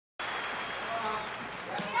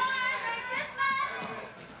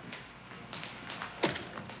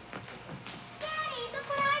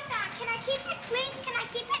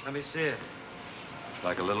keep it? Let me see it. It's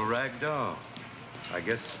like a little rag doll. I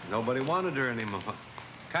guess nobody wanted her anymore.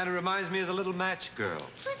 Kind of reminds me of the Little Match Girl.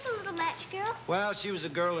 Who's the Little Match Girl? Well, she was a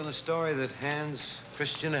girl in a story that Hans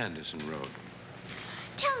Christian Andersen wrote.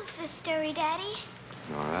 Tell us this story, Daddy.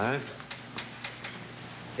 All right.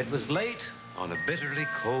 It was late on a bitterly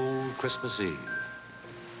cold Christmas Eve.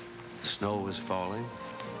 The snow was falling,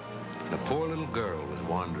 and a poor little girl was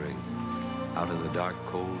wandering out in the dark,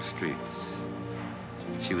 cold streets.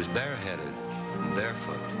 She was bareheaded and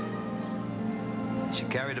barefoot. She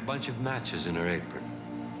carried a bunch of matches in her apron,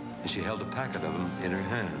 and she held a packet of them in her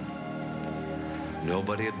hand.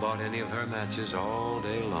 Nobody had bought any of her matches all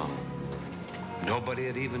day long. Nobody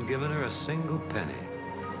had even given her a single penny.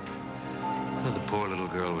 And the poor little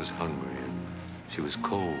girl was hungry, and she was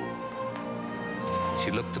cold.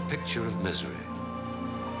 She looked a picture of misery.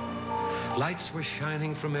 Lights were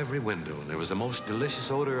shining from every window, and there was a most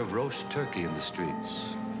delicious odor of roast turkey in the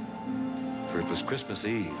streets. For it was Christmas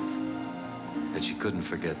Eve, and she couldn't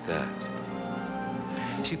forget that.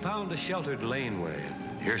 She found a sheltered laneway,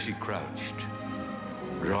 and here she crouched,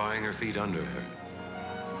 drawing her feet under her.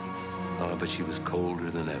 Oh, but she was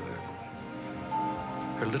colder than ever.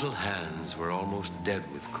 Her little hands were almost dead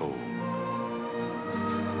with cold.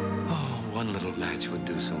 Oh, one little match would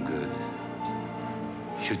do some good.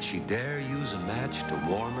 Should she dare use a match to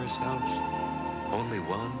warm herself? Only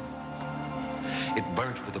one? It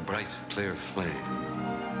burnt with a bright, clear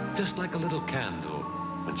flame, just like a little candle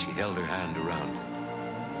when she held her hand around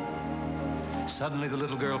it. Suddenly, the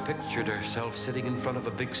little girl pictured herself sitting in front of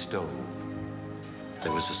a big stove.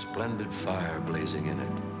 There was a splendid fire blazing in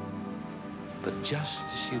it. But just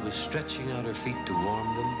as she was stretching out her feet to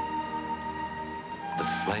warm them, the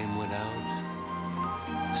flame went out,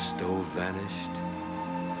 the stove vanished,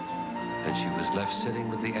 and she was left sitting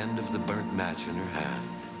with the end of the burnt match in her hand.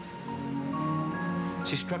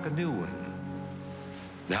 She struck a new one.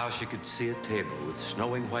 Now she could see a table with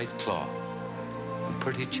snowing white cloth and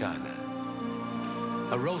pretty china.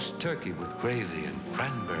 A roast turkey with gravy and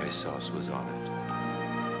cranberry sauce was on it.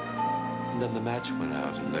 And then the match went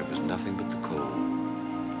out, and there was nothing but the coal.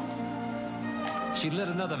 She lit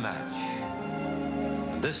another match,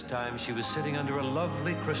 and this time she was sitting under a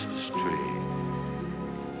lovely Christmas tree.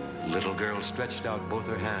 The little girl stretched out both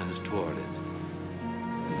her hands toward it,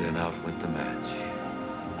 and then out went the match.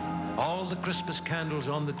 All the Christmas candles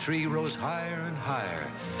on the tree rose higher and higher,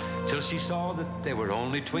 till she saw that they were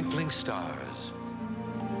only twinkling stars.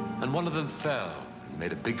 And one of them fell and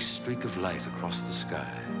made a big streak of light across the sky.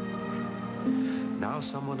 Now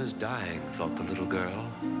someone is dying, thought the little girl.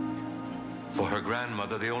 For her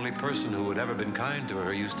grandmother, the only person who had ever been kind to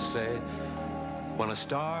her, used to say, when a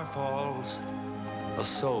star falls, a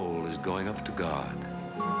soul is going up to God.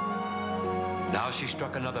 Now she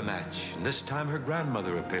struck another match, and this time her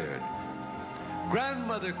grandmother appeared.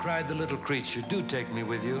 "Grandmother," cried the little creature, "do take me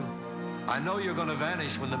with you. I know you're going to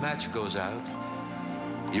vanish when the match goes out.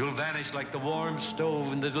 You'll vanish like the warm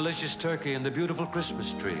stove and the delicious turkey and the beautiful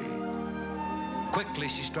Christmas tree." Quickly,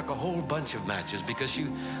 she struck a whole bunch of matches because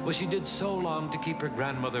she did so long to keep her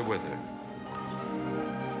grandmother with her.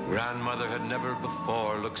 Grandmother had never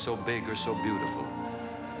before looked so big or so beautiful.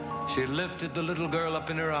 She lifted the little girl up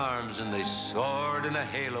in her arms, and they soared in a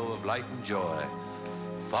halo of light and joy,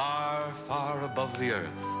 far, far above the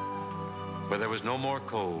earth, where there was no more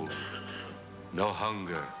cold, no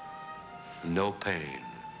hunger, no pain,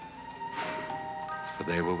 for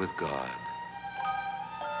they were with God.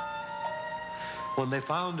 When they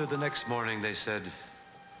found her the next morning, they said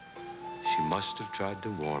she must have tried to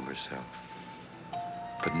warm herself.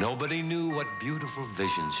 But nobody knew what beautiful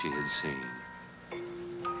visions she had seen,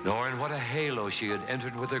 nor in what a halo she had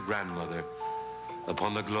entered with her grandmother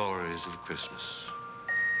upon the glories of Christmas.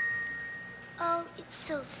 Oh, it's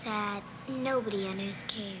so sad. Nobody on earth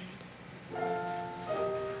cared.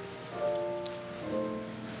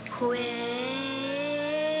 When